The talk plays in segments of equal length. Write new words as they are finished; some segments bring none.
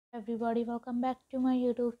Everybody, welcome back to my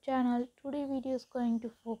YouTube channel. Today video is going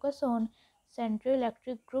to focus on Central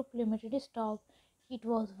Electric Group Limited stock. It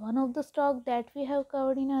was one of the stock that we have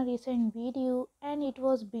covered in a recent video, and it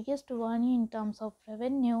was biggest one in terms of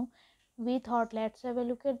revenue. We thought let's have a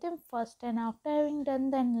look at them first, and after having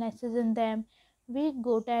done the analysis in them, we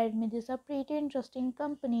go to admit this is a pretty interesting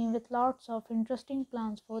company with lots of interesting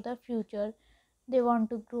plans for the future. They want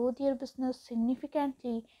to grow their business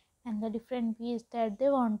significantly and the different ways that they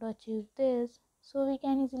want to achieve this. So we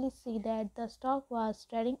can easily see that the stock was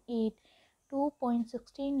trading at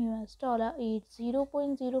 2.16 US dollar at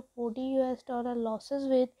 0.040 US dollar losses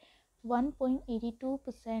with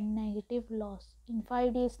 1.82% negative loss. In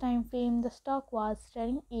 5 days time frame, the stock was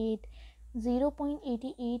trading at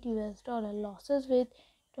 0.88 US dollar losses with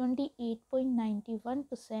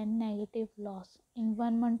 28.91% negative loss. In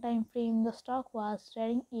 1 month time frame, the stock was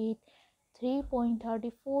trading at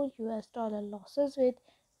 3.34 US dollar losses with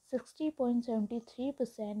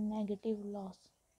 60.73% negative loss.